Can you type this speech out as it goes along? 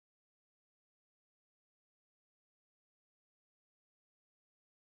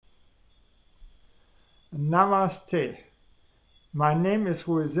Namaste. My name is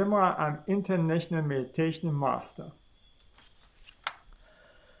Rui Zimra. I'm International Meditation Master.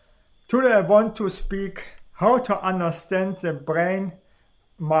 Today I want to speak how to understand the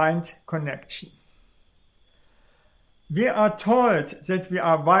brain-mind connection. We are told that we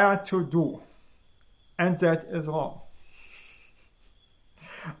are wired to do, and that is wrong.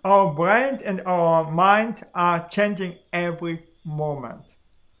 Our brain and our mind are changing every moment.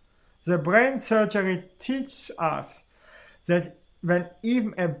 The brain surgery teaches us that when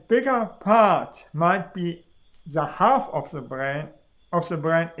even a bigger part might be the half of the brain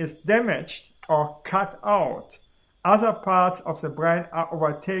is damaged or cut out, other parts of the brain are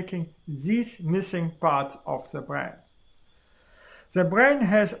overtaking these missing parts of the brain. The brain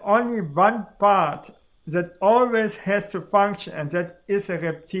has only one part that always has to function, and that is a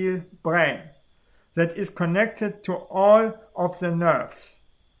reptile brain that is connected to all of the nerves.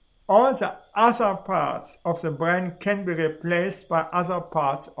 All the other parts of the brain can be replaced by other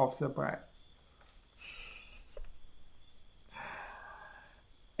parts of the brain.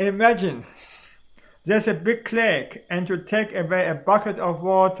 Imagine there's a big lake and you take away a bucket of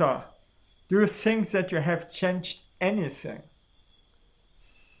water. Do you think that you have changed anything?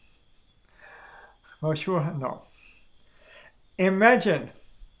 For sure, no. Imagine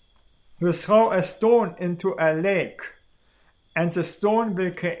you throw a stone into a lake and the stone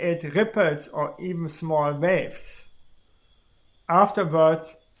will create ripples or even small waves.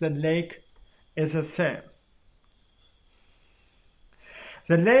 Afterwards, the lake is the same.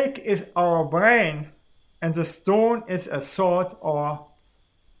 The lake is our brain and the stone is a thought or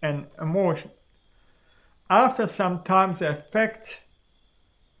an emotion. After some time, the effect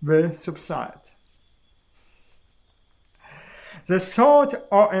will subside. The thought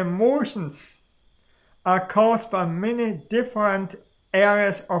or emotions are caused by many different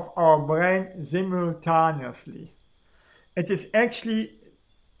areas of our brain simultaneously. It is actually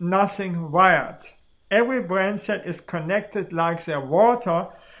nothing wired. Every brain cell is connected like the water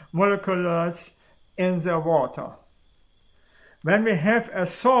molecules in the water. When we have a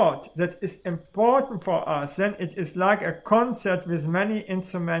thought that is important for us, then it is like a concert with many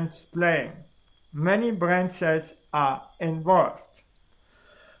instruments playing. Many brain cells are involved.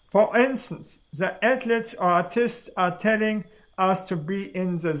 For instance, the athletes or artists are telling us to be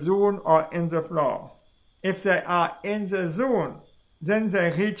in the zone or in the flow. If they are in the zone, then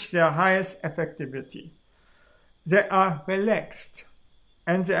they reach their highest effectivity. They are relaxed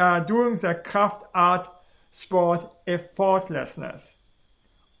and they are doing the craft art sport effortlessness,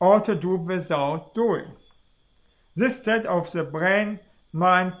 or to do without doing. This state of the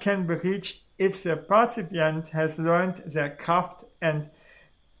brain-mind can be reached if the participant has learned their craft and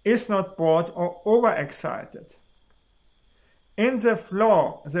is not bored or overexcited. In the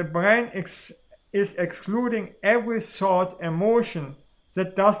flow, the brain is excluding every thought, emotion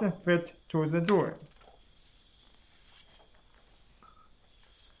that doesn't fit to the doing.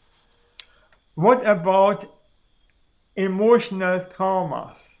 What about emotional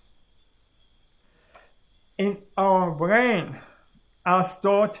traumas? In our brain are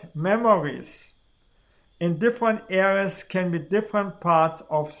stored memories. In different areas can be different parts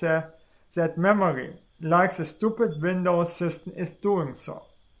of that memory, like the stupid Windows system is doing so.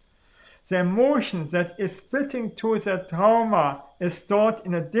 The emotion that is fitting to the trauma is stored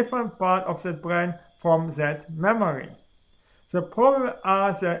in a different part of the brain from that memory. The problem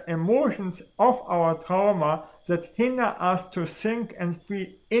are the emotions of our trauma that hinder us to think and feel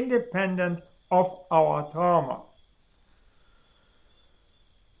independent of our trauma.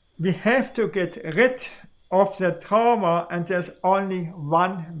 We have to get rid of the trauma, and there's only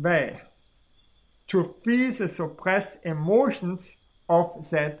one way: to feel the suppressed emotions of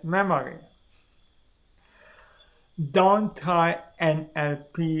that memory. Don't try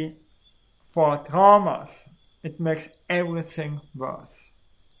NLP for traumas. It makes everything worse.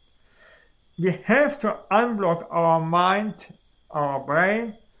 We have to unblock our mind, our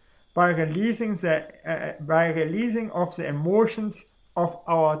brain, by releasing of the emotions of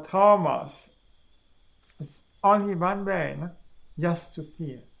our traumas. It's only one way, no? Just to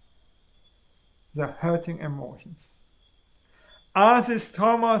feel the hurting emotions. Are these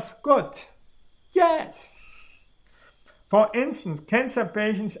traumas good? Yes! For instance, cancer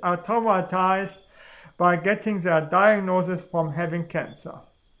patients are traumatized by getting their diagnosis from having cancer.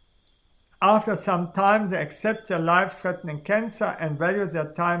 After some time, they accept their life-threatening cancer and value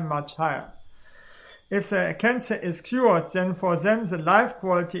their time much higher. If the cancer is cured, then for them the life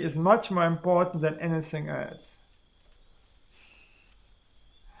quality is much more important than anything else.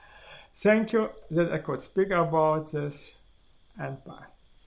 Thank you that I could speak about this, and bye.